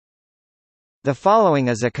The following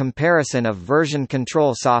is a comparison of version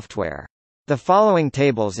control software. The following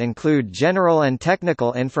tables include general and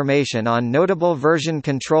technical information on notable version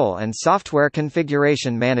control and software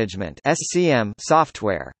configuration management (SCM)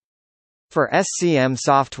 software. For SCM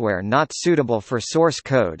software not suitable for source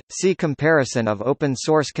code, see comparison of open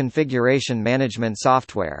source configuration management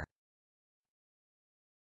software.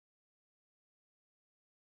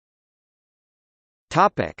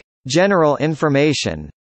 Topic: General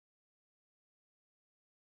information.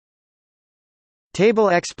 Table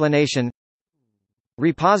explanation.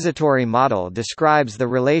 Repository model describes the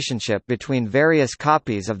relationship between various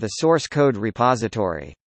copies of the source code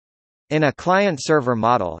repository. In a client-server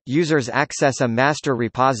model, users access a master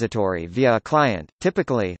repository via a client.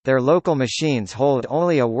 Typically, their local machines hold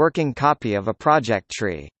only a working copy of a project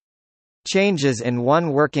tree. Changes in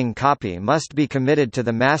one working copy must be committed to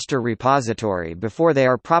the master repository before they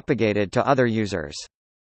are propagated to other users.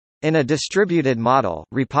 In a distributed model,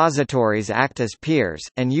 repositories act as peers,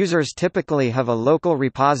 and users typically have a local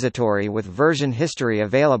repository with version history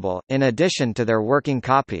available, in addition to their working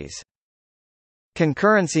copies.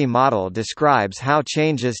 Concurrency model describes how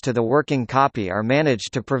changes to the working copy are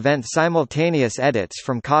managed to prevent simultaneous edits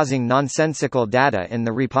from causing nonsensical data in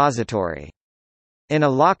the repository. In a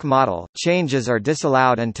lock model, changes are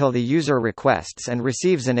disallowed until the user requests and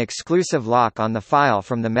receives an exclusive lock on the file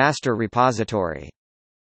from the master repository.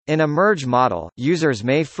 In a merge model, users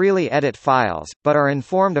may freely edit files, but are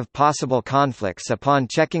informed of possible conflicts upon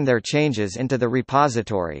checking their changes into the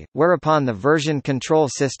repository, whereupon the version control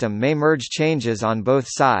system may merge changes on both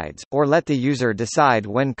sides, or let the user decide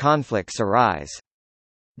when conflicts arise.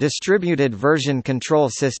 Distributed version control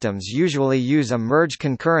systems usually use a merge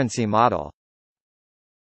concurrency model.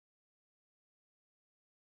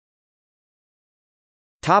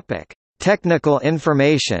 Topic: Technical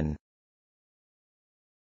information.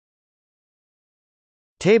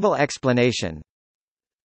 Table explanation.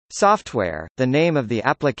 Software, the name of the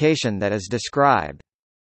application that is described.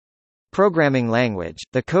 Programming language,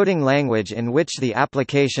 the coding language in which the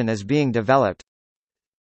application is being developed.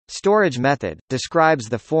 Storage method, describes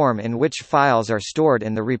the form in which files are stored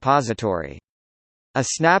in the repository. A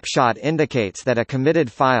snapshot indicates that a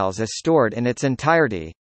committed files is stored in its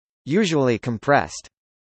entirety, usually compressed.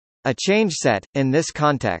 A change set, in this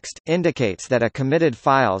context, indicates that a committed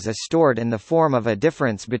files is stored in the form of a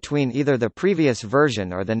difference between either the previous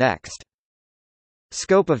version or the next.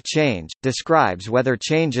 Scope of change, describes whether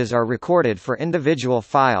changes are recorded for individual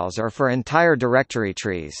files or for entire directory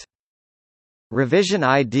trees. Revision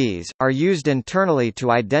IDs, are used internally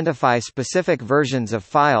to identify specific versions of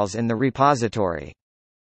files in the repository.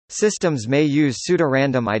 Systems may use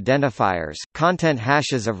pseudorandom identifiers, content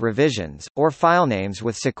hashes of revisions, or filenames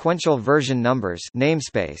with sequential version numbers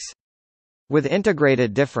namespace. With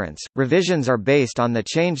integrated difference, revisions are based on the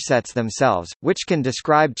change sets themselves, which can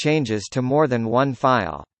describe changes to more than one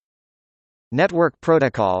file. Network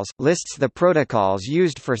protocols, lists the protocols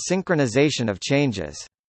used for synchronization of changes.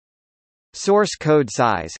 Source code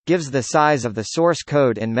size, gives the size of the source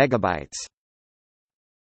code in megabytes.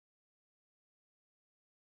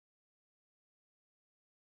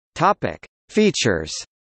 Topic: Features.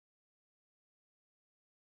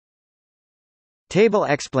 Table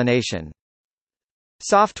explanation.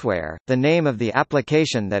 Software, the name of the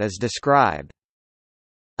application that is described.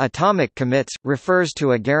 Atomic commits, refers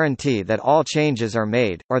to a guarantee that all changes are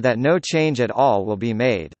made, or that no change at all will be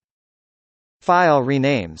made. File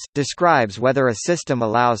renames, describes whether a system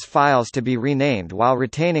allows files to be renamed while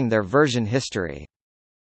retaining their version history.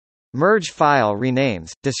 Merge file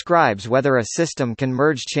renames, describes whether a system can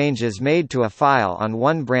merge changes made to a file on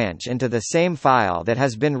one branch into the same file that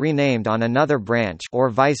has been renamed on another branch, or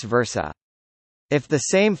vice versa. If the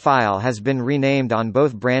same file has been renamed on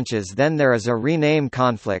both branches, then there is a rename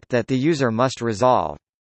conflict that the user must resolve.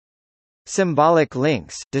 Symbolic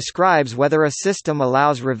links, describes whether a system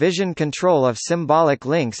allows revision control of symbolic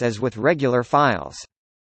links as with regular files.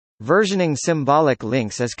 Versioning symbolic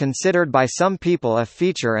links is considered by some people a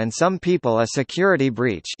feature and some people a security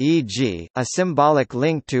breach, e.g., a symbolic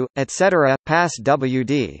link to, etc.,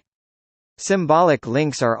 passwd. Symbolic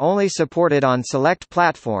links are only supported on select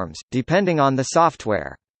platforms, depending on the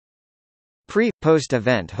software. Pre-post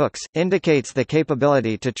event hooks, indicates the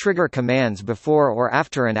capability to trigger commands before or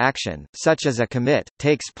after an action, such as a commit,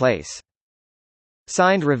 takes place.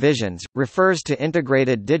 Signed revisions, refers to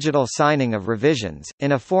integrated digital signing of revisions,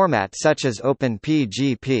 in a format such as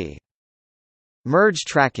OpenPGP. Merge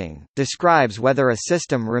tracking, describes whether a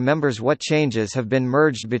system remembers what changes have been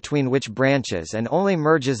merged between which branches and only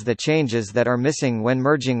merges the changes that are missing when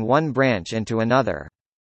merging one branch into another.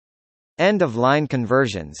 End-of-line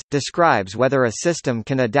conversions, describes whether a system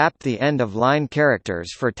can adapt the end-of-line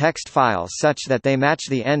characters for text files such that they match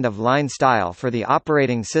the end-of-line style for the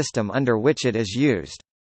operating system under which it is used.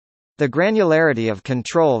 The granularity of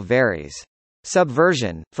control varies.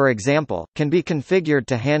 Subversion, for example, can be configured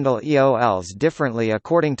to handle EOLs differently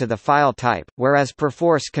according to the file type, whereas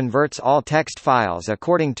Perforce converts all text files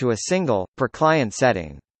according to a single, per-client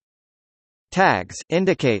setting. Tags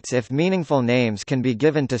indicates if meaningful names can be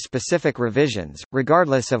given to specific revisions,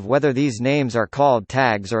 regardless of whether these names are called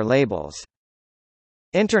tags or labels.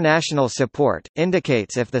 International support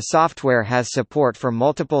indicates if the software has support for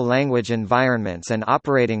multiple language environments and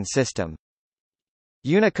operating system.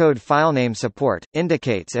 Unicode filename support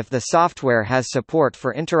indicates if the software has support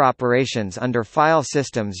for interoperations under file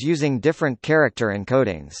systems using different character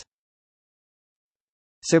encodings.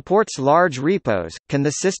 Supports large repos. Can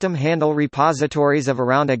the system handle repositories of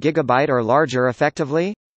around a gigabyte or larger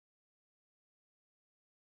effectively?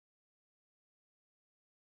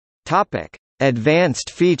 Topic: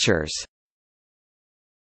 Advanced features.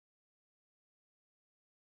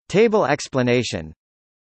 Table explanation.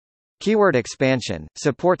 Keyword expansion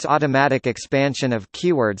supports automatic expansion of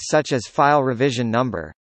keywords such as file revision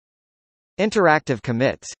number. Interactive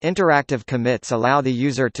commits. Interactive commits allow the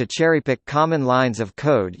user to cherry-pick common lines of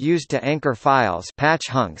code used to anchor files patch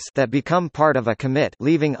hunks that become part of a commit,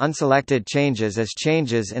 leaving unselected changes as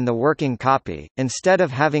changes in the working copy, instead of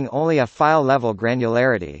having only a file-level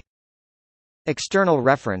granularity. External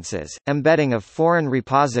references, embedding of foreign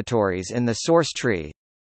repositories in the source tree.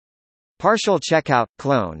 Partial checkout,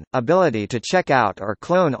 clone, ability to check out or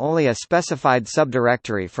clone only a specified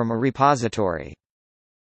subdirectory from a repository.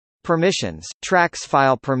 Permissions, tracks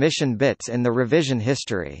file permission bits in the revision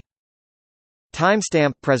history.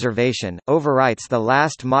 Timestamp preservation, overwrites the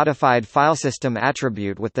last modified filesystem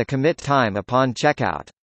attribute with the commit time upon checkout.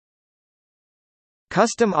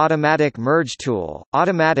 Custom automatic merge tool.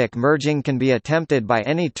 Automatic merging can be attempted by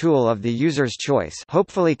any tool of the user's choice,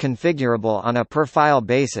 hopefully configurable on a per-file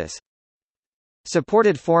basis.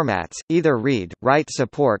 Supported formats, either read, write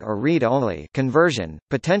support or read-only conversion,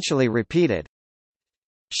 potentially repeated.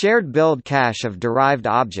 Shared build cache of derived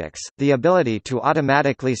objects, the ability to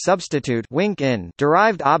automatically substitute wink-in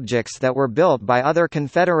derived objects that were built by other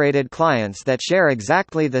confederated clients that share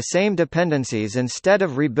exactly the same dependencies instead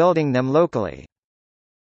of rebuilding them locally.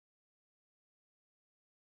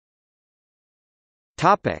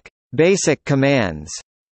 Topic: Basic commands.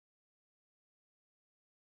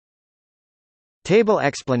 Table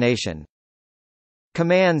explanation.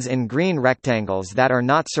 Commands in green rectangles that are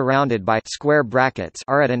not surrounded by square brackets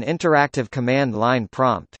are at an interactive command line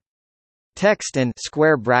prompt. Text in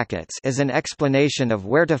square brackets is an explanation of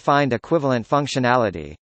where to find equivalent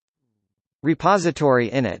functionality. Repository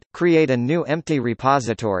init – create a new empty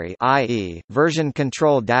repository, i.e., version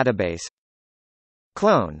control database.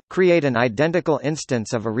 Clone – create an identical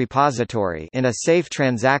instance of a repository in a safe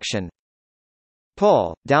transaction.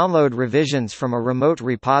 Pull – download revisions from a remote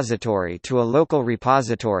repository to a local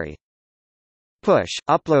repository. Push –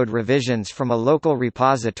 upload revisions from a local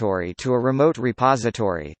repository to a remote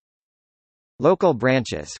repository. Local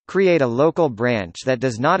branches – create a local branch that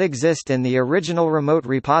does not exist in the original remote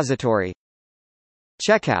repository.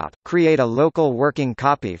 Checkout – create a local working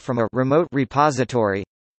copy from a remote repository.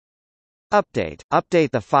 Update –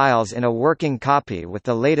 update the files in a working copy with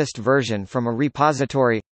the latest version from a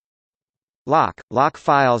repository. Lock – lock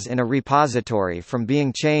files in a repository from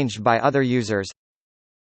being changed by other users.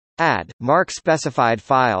 Add – mark specified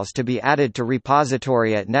files to be added to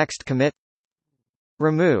repository at next commit.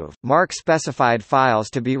 Remove – mark specified files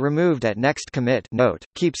to be removed at next commit. Note,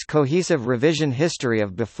 keeps cohesive revision history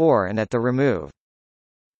of before and at the remove.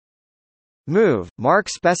 Move – mark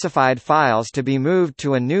specified files to be moved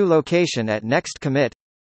to a new location at next commit.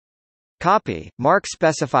 Copy – mark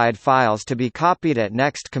specified files to be copied at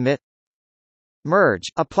next commit. Merge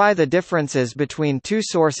 – apply the differences between two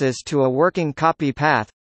sources to a working copy path.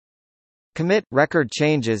 Commit – record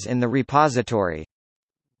changes in the repository.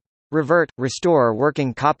 Revert – restore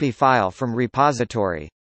working copy file from repository.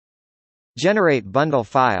 Generate bundle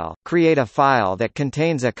file – create a file that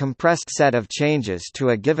contains a compressed set of changes to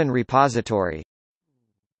a given repository.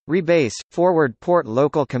 Rebase – forward port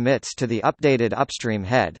local commits to the updated upstream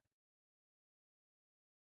head.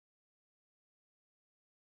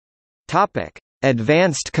 Topic: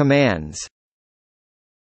 Advanced commands.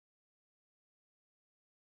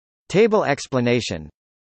 Table explanation.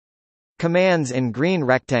 Commands in green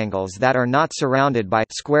rectangles that are not surrounded by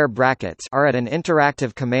square brackets are at an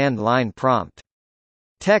interactive command line prompt.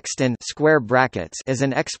 Text in square brackets is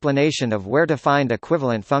an explanation of where to find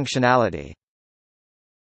equivalent functionality.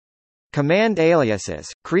 Command aliases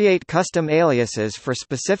 – create custom aliases for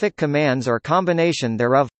specific commands or combination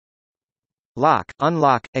thereof. Lock –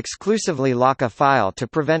 unlock, exclusively lock a file to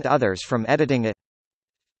prevent others from editing it.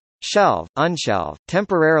 Shelve – unshelve,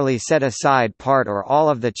 temporarily set aside part or all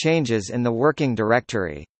of the changes in the working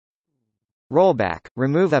directory. Rollback –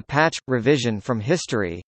 remove a patch, revision from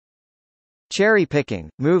history. Cherry picking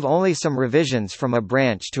 – move only some revisions from a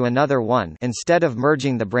branch to another one instead of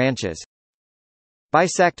merging the branches.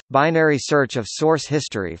 Bisect – binary search of source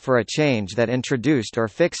history for a change that introduced or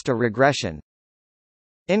fixed a regression.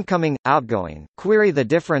 Incoming – outgoing – query the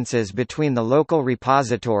differences between the local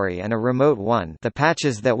repository and a remote one, the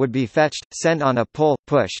patches that would be fetched, sent on a pull,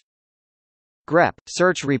 push. Grep –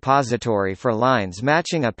 search repository for lines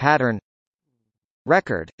matching a pattern.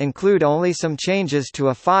 Record – include only some changes to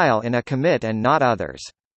a file in a commit and not others.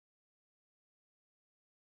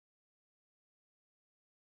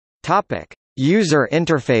 Topic: User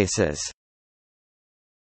interfaces.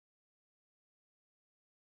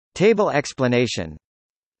 Table explanation.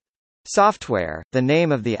 Software – the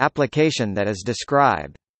name of the application that is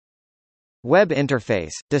described. Web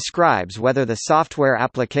interface – describes whether the software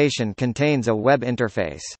application contains a web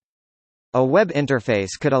interface. A web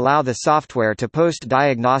interface could allow the software to post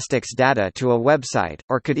diagnostics data to a website,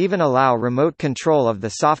 or could even allow remote control of the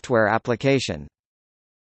software application.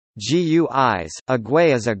 GUIs – a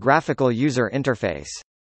GUI is a graphical user interface.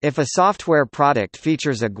 If a software product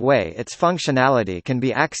features a GUI, its functionality can be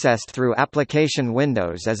accessed through application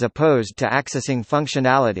windows as opposed to accessing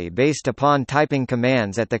functionality based upon typing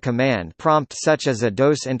commands at the command prompt, such as a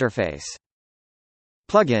DOS interface.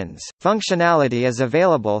 Plugins – functionality is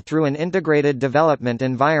available through an integrated development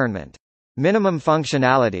environment. Minimum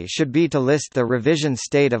functionality should be to list the revision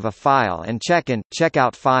state of a file and check-in,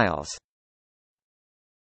 check-out files.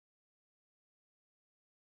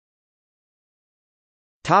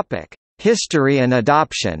 Topic: History and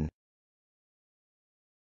adoption.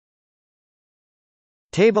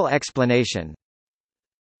 Table explanation.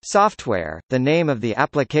 Software – the name of the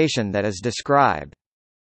application that is described.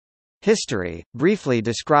 History – briefly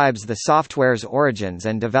describes the software's origins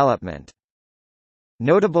and development.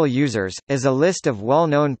 Notable users – is a list of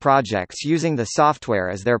well-known projects using the software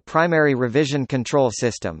as their primary revision control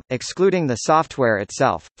system, excluding the software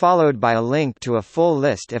itself, followed by a link to a full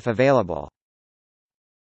list if available.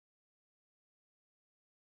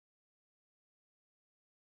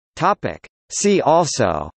 See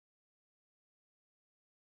also: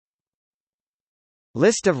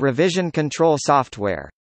 List of revision control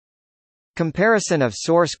software, comparison of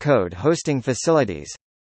source code hosting facilities,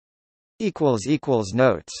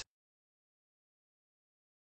 Notes